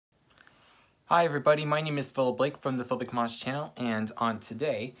Hi everybody, my name is Philip Blake from the PBM'S channel, and on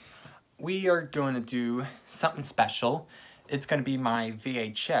today we are going to do something special. It's going to be my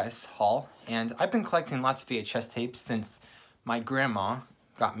VHS haul, and I've been collecting lots of VHS tapes since my grandma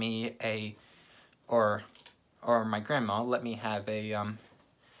got me or my grandma let me have a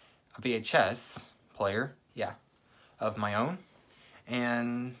VHS player, of my own,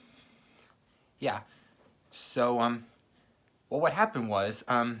 and so well, what happened was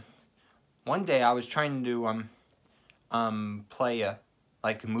one day I was trying to play a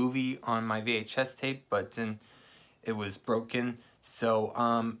movie on my VHS tape, but then it was broken. So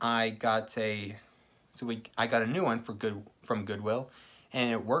I got a new one from Goodwill,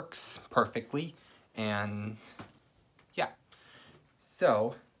 and it works perfectly. And yeah.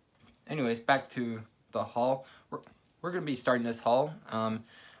 So, anyways, back to the haul. We're gonna be starting this haul.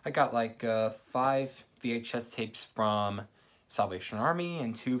 I got like 5 VHS tapes from Salvation Army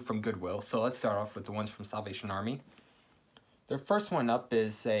and 2 from Goodwill. So let's start off with the ones from Salvation Army. The first one up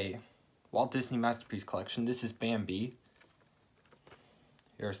is a Walt Disney Masterpiece Collection. This is Bambi.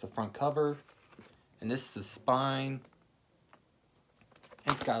 Here's the front cover, and this is the spine.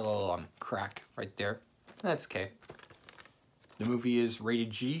 And it's got a little crack right there. That's okay. The movie is rated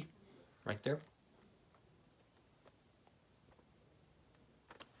G, right there.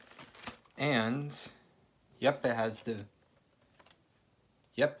 And yep, it has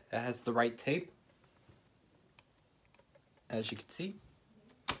the right tape, as you can see.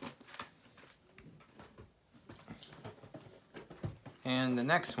 And the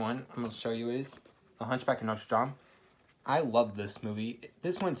next one I'm going to show you is The Hunchback of Notre Dame. I love this movie.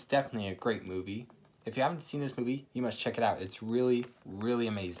 This one's definitely a great movie. If you haven't seen this movie, you must check it out. It's really, really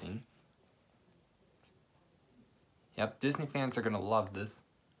amazing. Yep, Disney fans are going to love this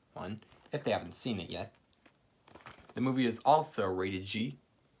one, if they haven't seen it yet. The movie is also rated G.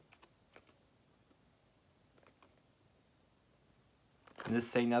 And this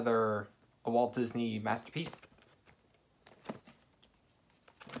is another Walt Disney masterpiece.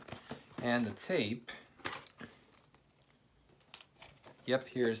 And the tape. Yep,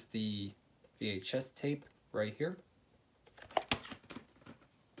 here's the VHS tape right here.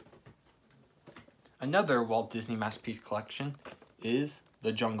 Another Walt Disney Masterpiece Collection is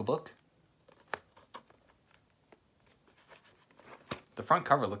The Jungle Book. The front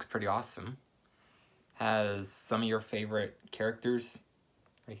cover looks pretty awesome. Has some of your favorite characters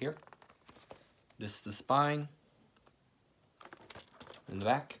right here. This is the spine. In the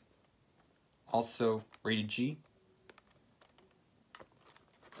back. Also rated G.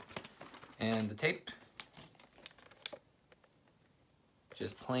 And the tape.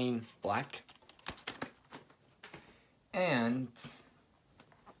 Just plain black. And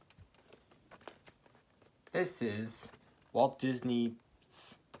this is Walt Disney's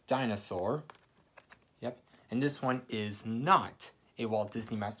Dinosaur. Yep. And this one is not a Walt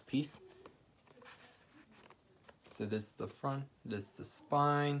Disney masterpiece. So this is the front, this is the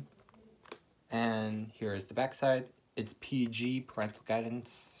spine, and here is the back side. It's PG, parental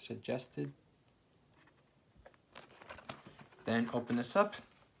guidance suggested. Then open this up,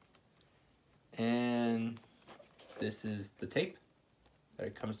 and this is the tape that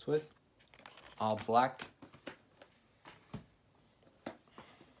it comes with, all black.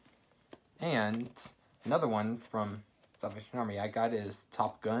 And another one from Salvation Army I got is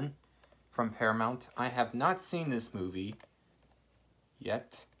Top Gun from Paramount. I have not seen this movie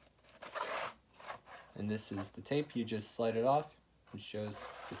yet. And this is the tape. You just slide it off. It shows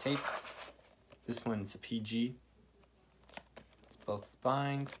the tape. This one's a PG. Both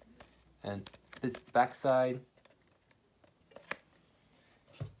spines. And this is the back side.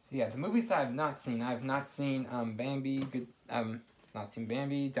 So yeah, the movies I have not seen. I have not seen Bambi. Not seen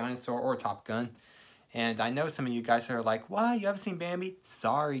Bambi, Dinosaur, or Top Gun. And I know some of you guys are like, "What? You haven't seen Bambi?"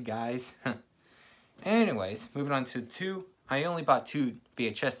 Sorry, guys. Anyways, moving on to 2. I only bought 2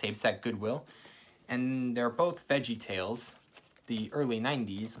 VHS tapes at Goodwill. And they're both Veggietales, the early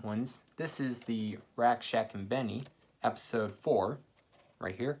 90s ones. This is the Rack, Shack, and Benny, episode 4,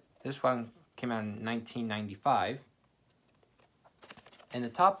 right here. This one came out in 1995. And the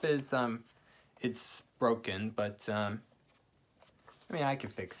top is, it's broken, but, I mean, I can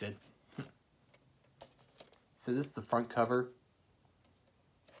fix it. So this is the front cover.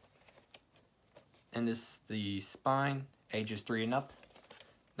 And this is the spine, ages 3 and up.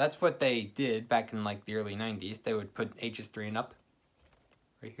 That's what they did back in like the early 90s. They would put ages 3 and up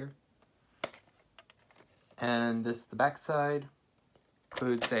right here. And this is the back side.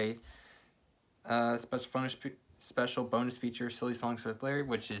 Includes a special bonus feature, Silly Songs with Larry,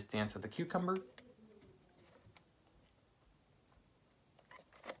 which is Dance with the Cucumber.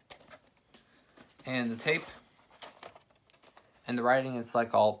 And the tape. And the writing is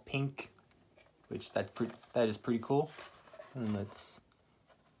like all pink, which that is pretty cool.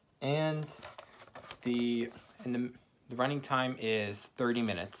 And the running time is 30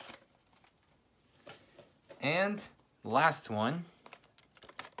 minutes. And last one,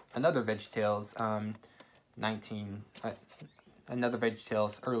 another Veggietales another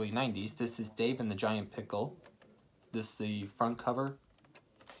Veggietales early 90s. This is Dave and the Giant Pickle. This is the front cover.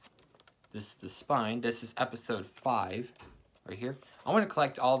 This is the spine. This is episode 5 right here. I want to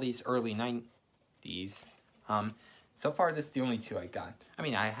collect all these early 90s. So far this is the only 2 I got. I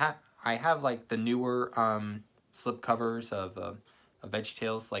mean, I have like the newer slip covers of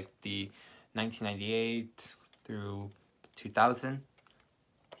Veggietales, like the 1998 through 2000.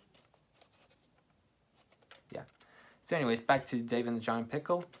 Yeah. So anyways, back to Dave and the Giant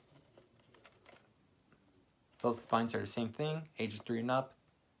Pickle. Both spines are the same thing, ages 3 and up.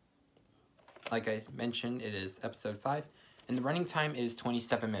 Like I mentioned, it is episode 5. And the running time is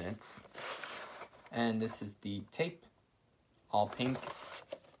 27 minutes. And this is the tape, all pink.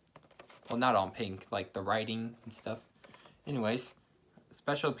 Well, not all pink, like the writing and stuff. Anyways,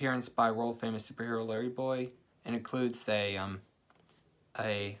 special appearance by world famous superhero Larry Boy, and includes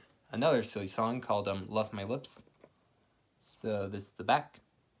another silly song called Love My Lips. So this is the back.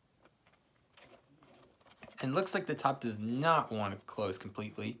 And looks like the top does not want to close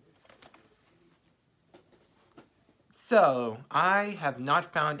completely. So, I have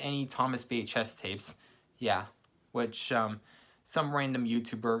not found any Thomas VHS tapes. Yeah, which some random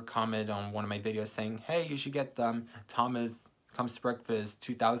YouTuber commented on one of my videos saying, hey, you should get Thomas Comes to Breakfast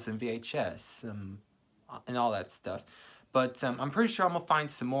 2000 VHS and all that stuff. But I'm pretty sure I'm going to find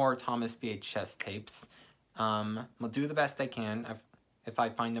some more Thomas VHS tapes. I'll do the best I can if I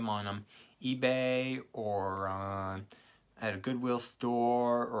find them on eBay or at a Goodwill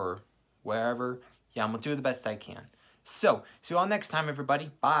store or wherever. Yeah, I'm going to do the best I can. So, see you all next time, everybody.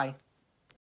 Bye.